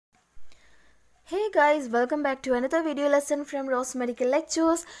guys, welcome back to another video lesson from Rose Medical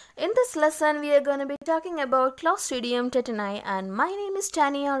Lectures. In this lesson, we are going to be talking about Clostridium tetani, and my name is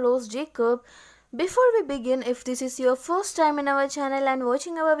Tania Rose Jacob. Before we begin, if this is your first time in our channel and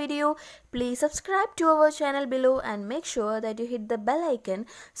watching our video, please subscribe to our channel below and make sure that you hit the bell icon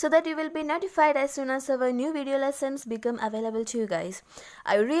so that you will be notified as soon as our new video lessons become available to you guys.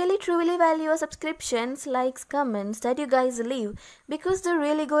 I really truly value your subscriptions, likes, comments that you guys leave because they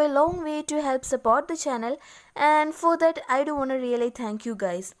really go a long way to help support the channel, and for that I do want to really thank you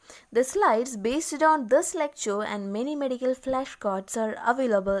guys. The slides based on this lecture and many medical flashcards are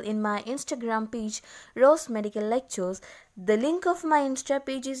available in my Instagram page Rose Medical Lectures. The link of my Insta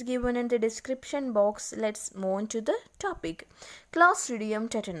page is given in the description box. Let's move on to the topic. Clostridium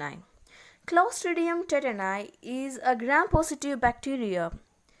tetani. Clostridium tetani is a gram-positive bacteria.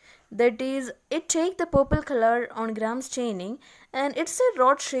 That is, it takes the purple color on gram staining, and it's a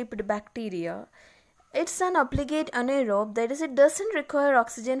rod-shaped bacteria. It's an obligate anaerobe, that is, it doesn't require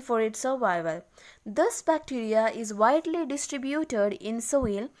oxygen for its survival. This bacteria is widely distributed in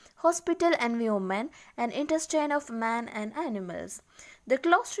soil, hospital environment, and intestine of man and animals. The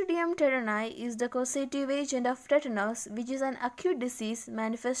Clostridium tetani is the causative agent of tetanus, which is an acute disease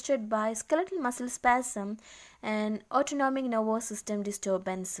manifested by skeletal muscle spasm and autonomic nervous system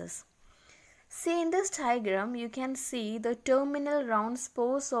disturbances. See, in this diagram, you can see the terminal round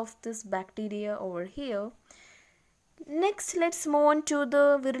spores of this bacteria over here. Next, let's move on to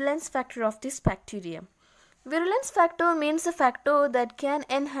the virulence factor of this bacteria. Virulence factor means a factor that can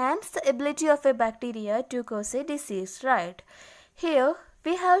enhance the ability of a bacteria to cause a disease, right? Here,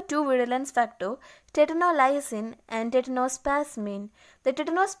 we have two virulence factors, Tetanolysin and Tetanospasmin. The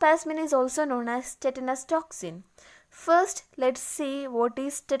Tetanospasmin is also known as tetanus toxin. First, let's see what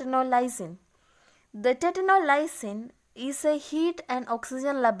is Tetanolysin. The Tetanolysin is a heat and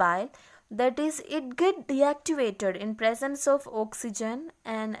oxygen labile, that is, it gets deactivated in presence of oxygen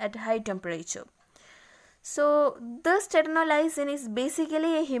and at high temperature. So this Tetanolysin is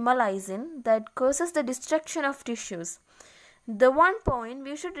basically a hemolysin that causes the destruction of tissues. The one point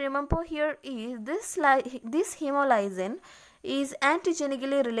we should remember here is this hemolysin is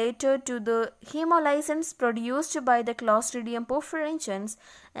antigenically related to the hemolysins produced by the Clostridium perfringens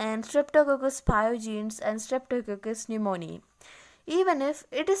and Streptococcus pyogenes and Streptococcus pneumoniae. Even if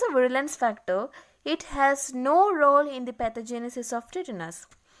it is a virulence factor, it has no role in the pathogenesis of tetanus.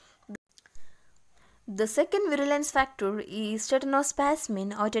 The second virulence factor is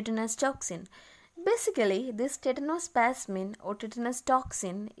Tetanospasmin or tetanus toxin. Basically, this Tetanospasmin or tetanus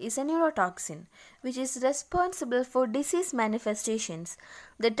toxin is a neurotoxin which is responsible for disease manifestations.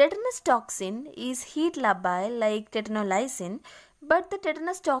 The tetanus toxin is heat labile like Tetanolysin, but the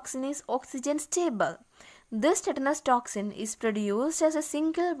tetanus toxin is oxygen stable. This tetanus toxin is produced as a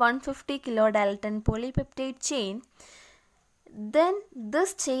single 150 kilodalton polypeptide chain. Then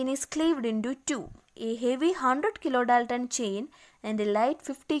this chain is cleaved into two, a heavy 100 kilodalton chain and a light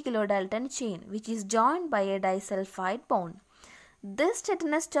 50 kilodalton chain, which is joined by a disulfide bond. This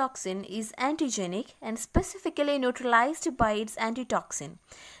tetanus toxin is antigenic and specifically neutralized by its antitoxin.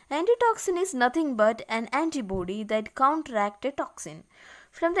 Antitoxin is nothing but an antibody that counteracts a toxin.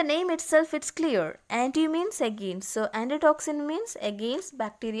 From the name itself, it's clear. Anti means against, so antitoxin means against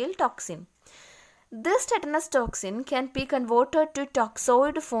bacterial toxin. This tetanus toxin can be converted to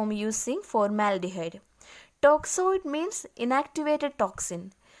toxoid form using formaldehyde. Toxoid means inactivated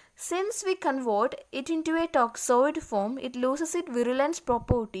toxin. Since we convert it into a toxoid form, it loses its virulence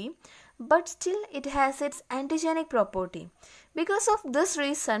property, but still it has its antigenic property. Because of this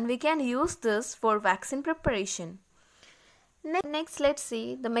reason, we can use this for vaccine preparation. Next, let's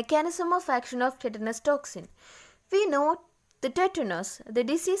see the mechanism of action of tetanus toxin. We know the tetanus, the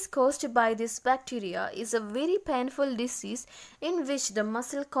disease caused by this bacteria, is a very painful disease in which the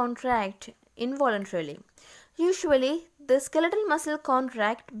muscle contracts involuntarily. Usually, the skeletal muscle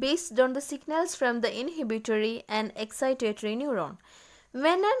contracts based on the signals from the inhibitory and excitatory neuron.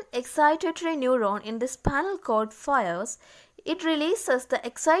 When an excitatory neuron in the spinal cord fires, it releases the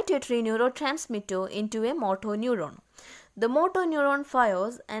excitatory neurotransmitter into a motor neuron. The motor neuron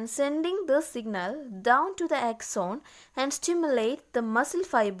fires and sending the signal down to the axon and stimulate the muscle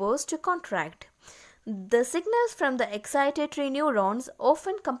fibers to contract. The signals from the excitatory neurons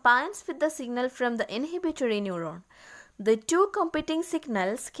often combines with the signal from the inhibitory neuron. The two competing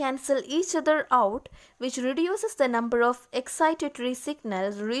signals cancel each other out, which reduces the number of excitatory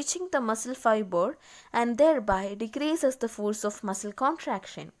signals reaching the muscle fiber and thereby decreases the force of muscle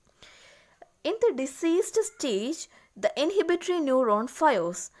contraction. In the diseased stage, the inhibitory neuron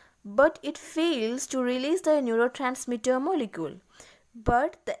fires, but it fails to release the neurotransmitter molecule.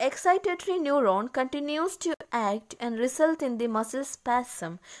 But the excitatory neuron continues to act and result in the muscle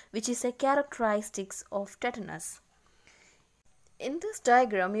spasm, which is a characteristic of tetanus. In this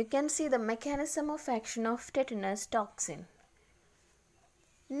diagram, you can see the mechanism of action of tetanus toxin.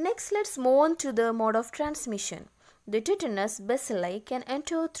 Next, let's move on to the mode of transmission. The tetanus bacilli can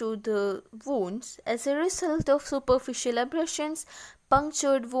enter through the wounds as a result of superficial abrasions,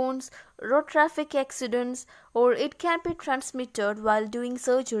 punctured wounds, road traffic accidents, or it can be transmitted while doing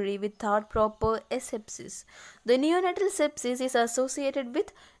surgery without proper asepsis. The neonatal sepsis is associated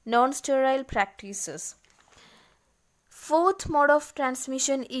with non-sterile practices. Fourth mode of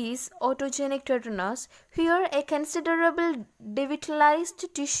transmission is otogenic tetanus. Here, a considerable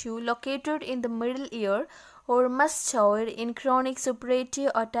devitalized tissue located in the middle ear or mastoid in chronic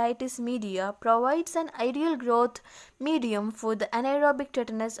suppurative otitis media provides an ideal growth medium for the anaerobic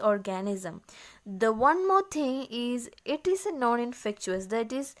tetanus organism. The one more thing is it is a non-infectious,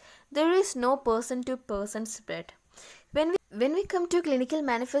 that is, there is no person-to-person spread. When we come to clinical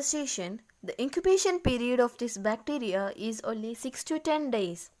manifestation, the incubation period of this bacteria is only 6 to 10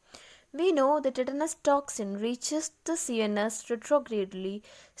 days. We know the tetanus toxin reaches the CNS retrogradely,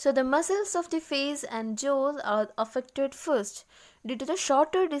 so the muscles of the face and jaws are affected first, due to the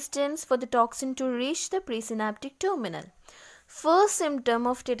shorter distance for the toxin to reach the presynaptic terminal. First symptom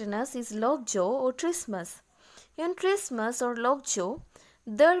of tetanus is lockjaw or trismus. In trismus or lockjaw,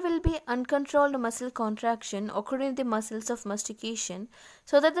 there will be uncontrolled muscle contraction occurring in the muscles of mastication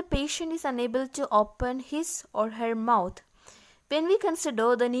so that the patient is unable to open his or her mouth. When we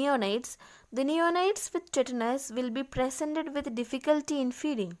consider the neonates with tetanus will be presented with difficulty in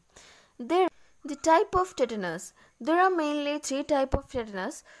feeding. The type of tetanus. There are mainly 3 types of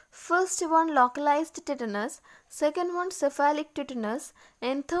tetanus. First one, localized tetanus. Second one, cephalic tetanus.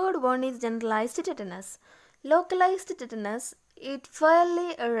 And third one is generalized tetanus. Localized tetanus, it's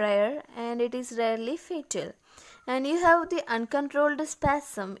fairly rare and it is rarely fatal. And you have the uncontrolled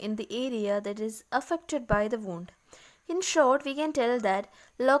spasm in the area that is affected by the wound. In short, we can tell that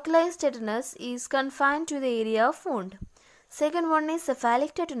localized tetanus is confined to the area of wound. Second one is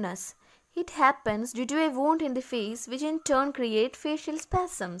cephalic tetanus. It happens due to a wound in the face which in turn create facial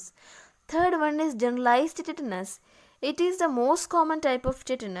spasms. Third one is generalized tetanus. It is the most common type of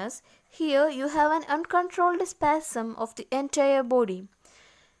tetanus. Here you have an uncontrolled spasm of the entire body.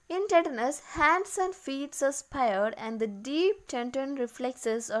 In tetanus, hands and feet are spared and the deep tendon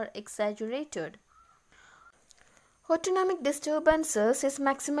reflexes are exaggerated. Autonomic disturbances is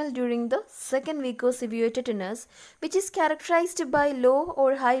maximal during the second week of severe tetanus, which is characterized by low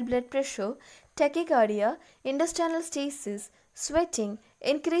or high blood pressure, tachycardia, intestinal stasis, sweating,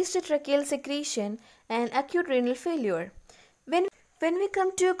 increased tracheal secretion, and acute renal failure. When we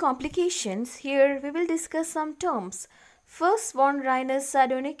come to complications, here we will discuss some terms. First one, rhinus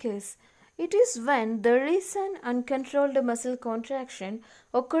sardonicus. It is when there is an uncontrolled muscle contraction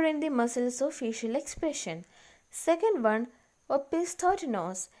occurring in the muscles of facial expression. Second one,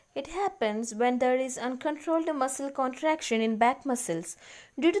 opisthotinosis. It happens when there is uncontrolled muscle contraction in back muscles.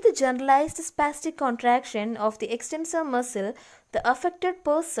 Due to the generalized spastic contraction of the extensor muscle, the affected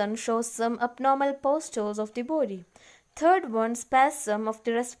person shows some abnormal postures of the body. Third one, spasm of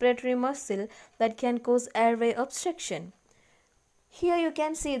the respiratory muscle that can cause airway obstruction. Here you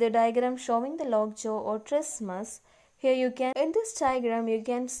can see the diagram showing the lockjaw or trismus. In this diagram you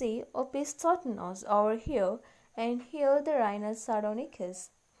can see opisthotinosis over here, and here the rhinus sardonicus.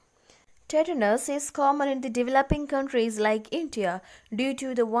 Tetanus is common in the developing countries like India due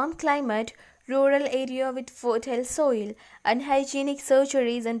to the warm climate, rural area with fertile soil, unhygienic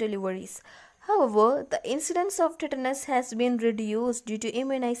surgeries and deliveries. However, the incidence of tetanus has been reduced due to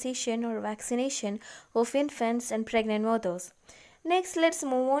immunization or vaccination of infants and pregnant mothers. Next, let's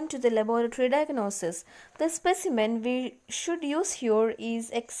move on to the laboratory diagnosis. The specimen we should use here is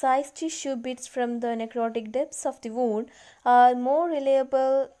excised tissue bits from the necrotic depths of the wound are more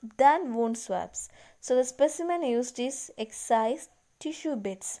reliable than wound swabs. So the specimen used is excised tissue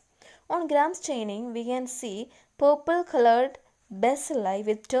bits. On gram staining, we can see purple colored bacilli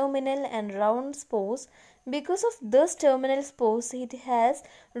with terminal and round spores. Because of this terminal spores, it has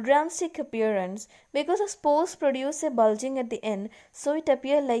drumstick appearance. Because the spores produce a bulging at the end, so it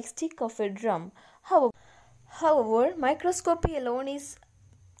appears like stick of a drum. However, microscopy alone is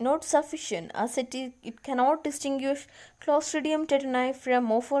not sufficient, as it cannot distinguish Clostridium tetani from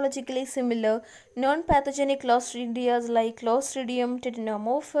morphologically similar non-pathogenic Clostridias like Clostridium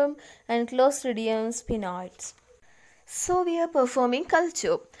tetanamorphum and Clostridium spinoides. So we are performing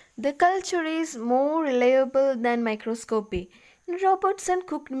culture. The culture is more reliable than microscopy. In Robertson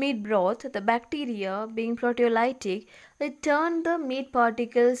cooked meat broth, the bacteria, being proteolytic, it turned the meat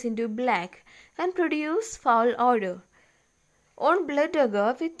particles into black and produced foul odor. On blood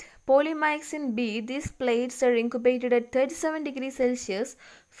agar with polymyxin B, these plates are incubated at 37 degrees Celsius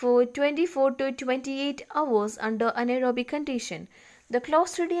for 24 to 28 hours under anaerobic condition. The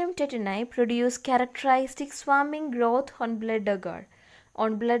Clostridium tetani produce characteristic swarming growth on blood agar.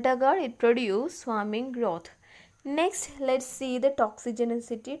 On blood agar, it produces swarming growth. Next, let's see the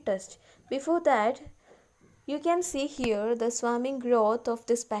toxigenicity test. Before that, you can see here the swarming growth of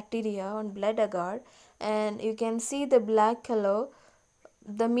this bacteria on blood agar, and you can see the black color,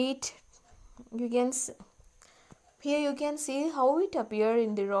 the meat. Here you can see how it appeared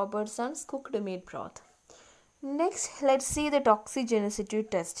in the Robertson's cooked meat broth. Next, let's see the toxigenicity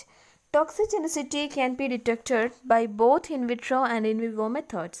test. Toxigenicity can be detected by both in vitro and in vivo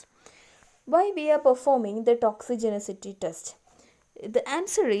methods. Why we are performing the toxigenicity test? The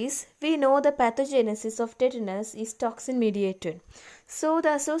answer is, we know the pathogenesis of tetanus is toxin mediated. So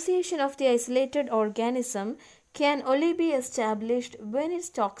the association of the isolated organism can only be established when its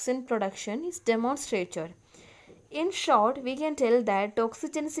toxin production is demonstrated. In short, we can tell that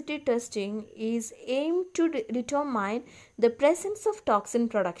toxigenicity testing is aimed to determine the presence of toxin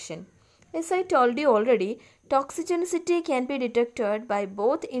production. As I told you already, toxigenicity can be detected by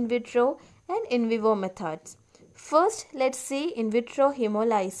both in vitro and in vivo methods. First, let's see in vitro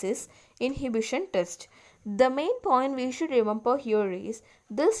hemolysis inhibition test. The main point we should remember here is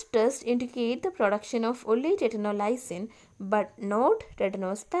this test indicates the production of only tetanolysin but not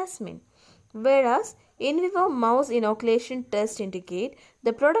tetanospasmin, whereas in vivo mouse inoculation test indicate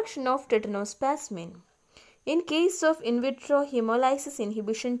the production of tetanospasmin. In case of in vitro hemolysis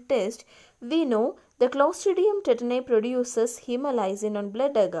inhibition test, we know the Clostridium tetani produces hemolysin on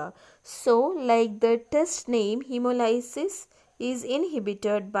blood agar. So, like the test name, hemolysis is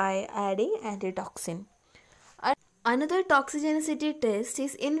inhibited by adding antitoxin. Another toxigenicity test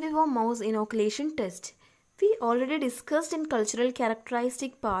is in vivo mouse inoculation test. We already discussed in cultural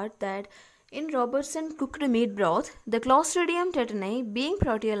characteristic part that in Robertson cooked meat broth, the Clostridium tetani, being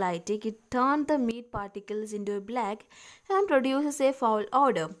proteolytic, it turned the meat particles into black and produces a foul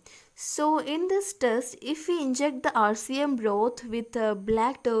odor. So in this test, if we inject the RCM broth with a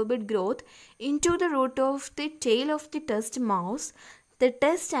black turbid growth into the root of the tail of the test mouse, the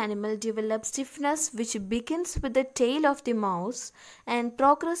test animal develops stiffness which begins with the tail of the mouse and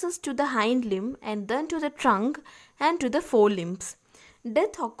progresses to the hind limb and then to the trunk and to the forelimbs.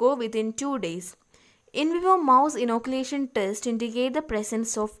 Death occurs within 2 days. In vivo mouse inoculation test indicate the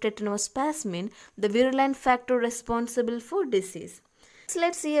presence of tetanospasmin, the virulent factor responsible for disease.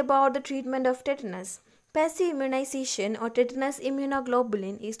 Let's see about the treatment of tetanus. Passive immunization or tetanus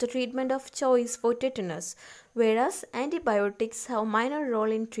immunoglobulin is the treatment of choice for tetanus, whereas antibiotics have a minor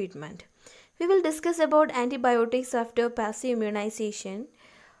role in treatment. We will discuss about antibiotics after passive immunization.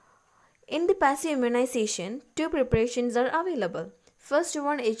 In the passive immunization, 2 preparations are available. First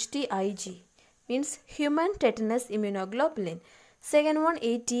one HTIG means human tetanus immunoglobulin. Second one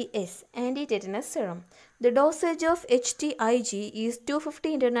ATS, anti-tetanus serum. The dosage of HTIG is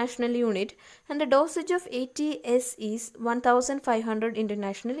 250 international unit and the dosage of ATS is 1500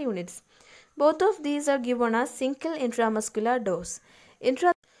 international units. Both of these are given as single intramuscular dose.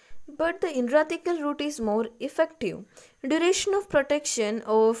 But the intrathecal route is more effective. Duration of protection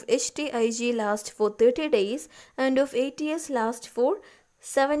of HTIG lasts for 30 days and of ATS lasts for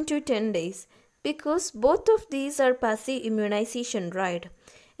 7 to 10 days. Because both of these are passive immunization, right?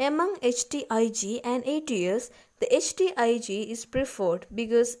 Among HTIG and ATS, the HTIG is preferred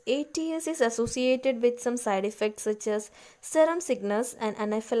because ATS is associated with some side effects such as serum sickness and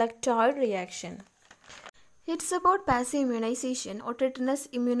anaphylactoid reaction. It's about passive immunization or tetanus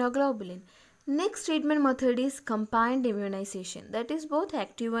immunoglobulin. Next treatment method is combined immunization, that is both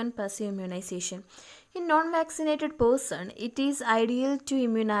active and passive immunization. In non-vaccinated person, it is ideal to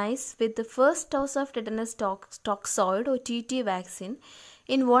immunize with the first dose of tetanus toxoid or TT vaccine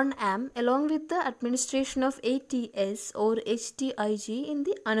in 1 arm along with the administration of ATS or HTIG in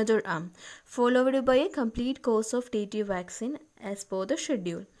the another arm, followed by a complete course of TT vaccine as per the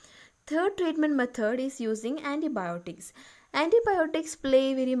schedule. Third treatment method is using antibiotics. Antibiotics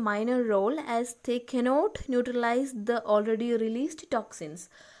play a very minor role as they cannot neutralize the already released toxins.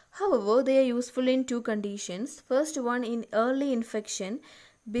 However, they are useful in 2 conditions. First one in early infection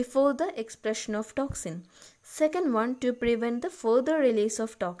before the expression of toxin. Second one to prevent the further release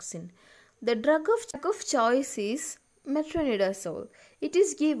of toxin. The drug of choice is metronidazole. It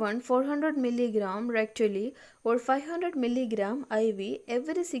is given 400 mg rectally or 500 mg IV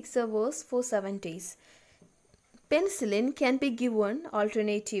every 6 hours for 7 days. Penicillin can be given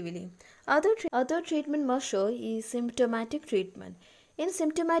alternatively. Other treatment measure is symptomatic treatment. In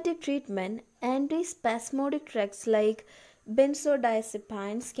symptomatic treatment, antispasmodic drugs like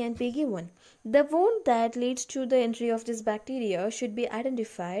benzodiazepines can be given. The wound that leads to the entry of this bacteria should be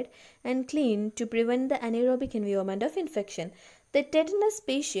identified and cleaned to prevent the anaerobic environment of infection. The tetanus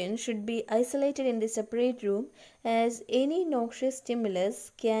patient should be isolated in the separate room as any noxious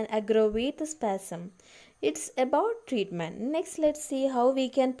stimulus can aggravate the spasm. It's about treatment. Next, let's see how we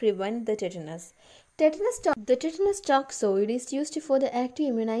can prevent the tetanus. The tetanus toxoid is used for the active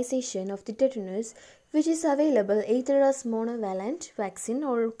immunization of the tetanus, which is available either as monovalent vaccine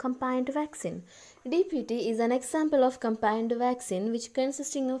or combined vaccine. DPT is an example of combined vaccine which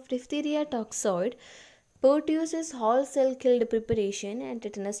consisting of diphtheria toxoid, pertussis whole cell killed preparation and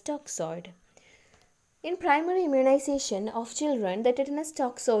tetanus toxoid. In primary immunization of children, the tetanus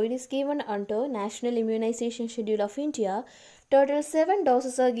toxoid is given under National Immunization Schedule of India. Total 7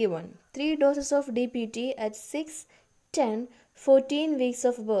 doses are given. 3 doses of DPT at 6, 10, 14 weeks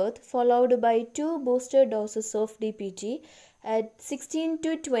of birth, followed by 2 booster doses of DPT at 16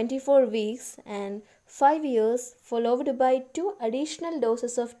 to 24 weeks and 5 years, followed by 2 additional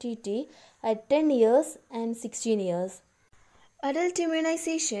doses of TT at 10 years and 16 years. Adult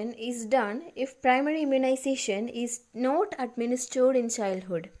immunization is done if primary immunization is not administered in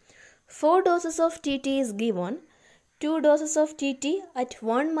childhood. 4 doses of TT is given, 2 doses of TT at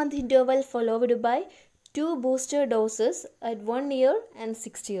 1 month interval followed by 2 booster doses at 1 year and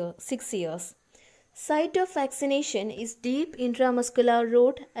 6 years. Site of vaccination is deep intramuscular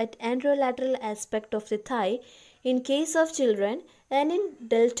route at anterolateral aspect of the thigh in case of children and in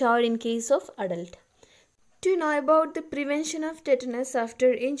deltoid in case of adult. To know about the prevention of tetanus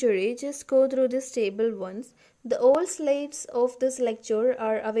after injury, just go through this table once. The old slides of this lecture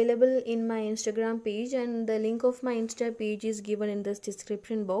are available in my Instagram page and the link of my Insta page is given in this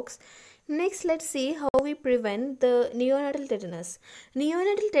description box. Next, let's see how we prevent the neonatal tetanus.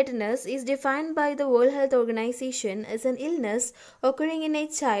 Neonatal tetanus is defined by the World Health Organization as an illness occurring in a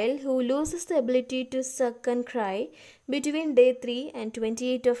child who loses the ability to suck and cry between day 3 and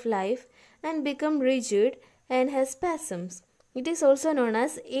 28 of life and become rigid and has spasms. It is also known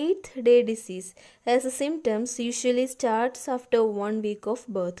as 8th day disease as the symptoms usually starts after 1 week of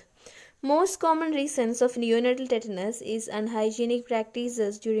birth. Most common reasons of neonatal tetanus is unhygienic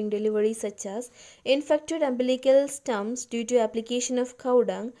practices during delivery such as infected umbilical stumps due to application of cow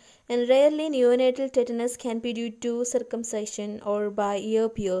dung, and rarely neonatal tetanus can be due to circumcision or by ear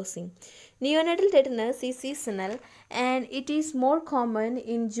piercing. Neonatal tetanus is seasonal and it is more common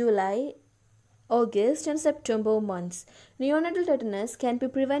in July, August and September months. Neonatal tetanus can be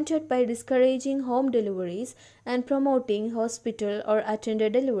prevented by discouraging home deliveries and promoting hospital or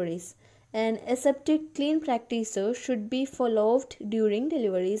attended deliveries. An aseptic clean practices should be followed during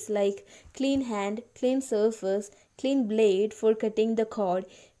deliveries like clean hand, clean surface, clean blade for cutting the cord,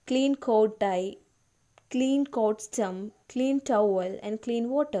 clean cord tie, clean cord stump, clean towel and clean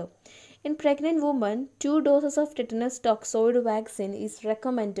water. In pregnant women, 2 doses of tetanus toxoid vaccine is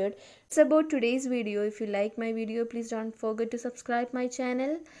recommended. It's about today's video. If you like my video, please don't forget to subscribe my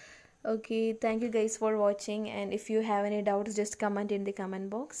channel. Okay, thank you guys for watching, and if you have any doubts, just comment in the comment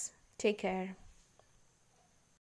box. Take care.